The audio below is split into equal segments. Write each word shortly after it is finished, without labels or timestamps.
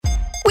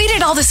We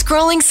did all the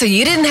scrolling so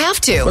you didn't have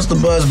to. What's the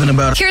buzz been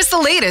about? Here's the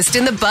latest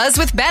in the Buzz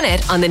with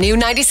Bennett on the new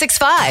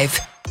 96.5.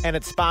 And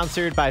it's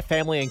sponsored by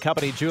Family &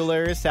 Company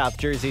Jewelers, South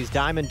Jersey's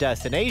diamond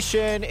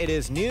destination. It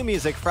is New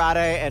Music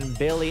Friday, and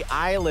Billie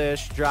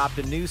Eilish dropped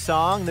a new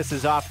song. This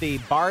is off the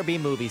Barbie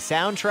movie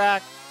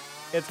soundtrack.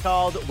 It's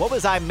called What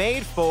Was I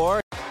Made For?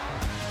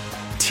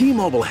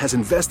 T-Mobile has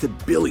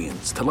invested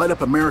billions to light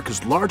up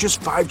America's largest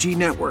 5G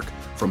network,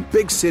 from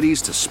big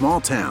cities to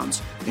small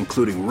towns,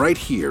 including right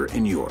here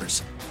in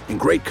yours. And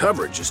great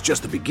coverage is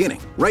just the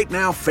beginning. Right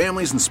now,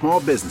 families and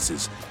small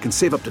businesses can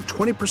save up to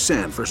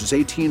 20% versus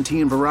AT&T and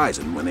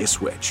Verizon when they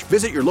switch.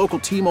 Visit your local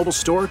T-Mobile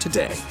store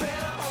today.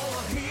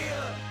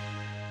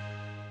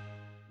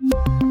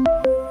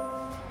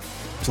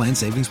 Plan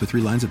savings with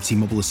 3 lines of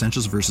T-Mobile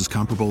Essentials versus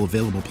comparable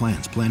available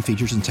plans. Plan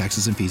features and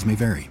taxes and fees may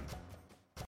vary.